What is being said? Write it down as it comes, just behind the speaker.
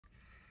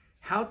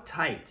How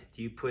tight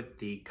do you put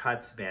the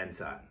KAATSU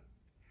bands on?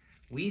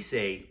 We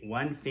say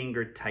 1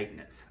 finger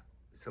tightness.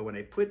 So when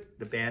I put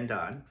the band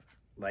on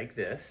like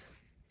this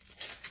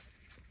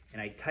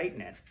and I tighten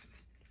it,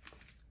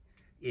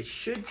 it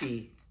should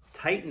be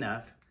tight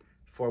enough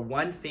for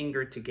 1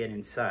 finger to get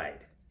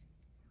inside.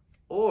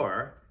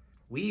 Or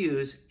we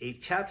use a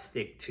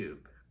chapstick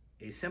tube,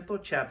 a simple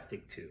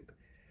chapstick tube.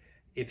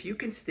 If you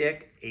can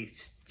stick a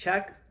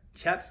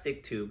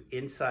chapstick tube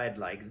inside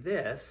like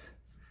this,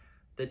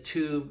 the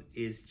tube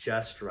is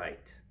just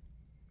right.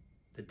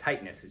 The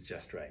tightness is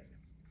just right.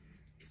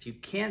 If you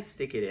can't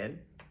stick it in,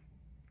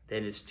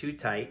 then it's too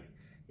tight.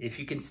 If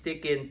you can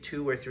stick in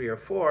 2 or 3 or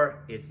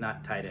 4, it's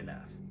not tight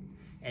enough.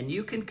 And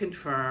you can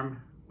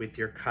confirm with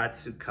your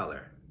KAATSU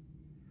color.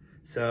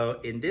 So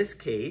in this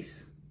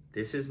case,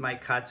 this is my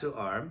KAATSU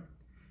arm,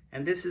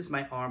 and this is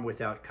my arm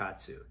without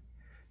KAATSU.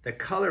 The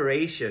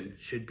coloration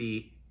should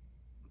be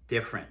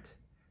different.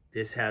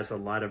 This has a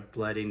lot of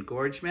blood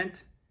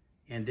engorgement,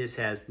 and this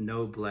has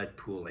no blood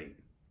pooling.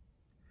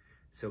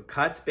 So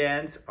KAATSU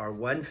bands are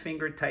 1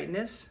 finger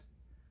tightness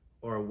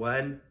or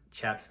 1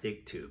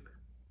 chapstick tube.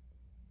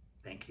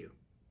 Thank you.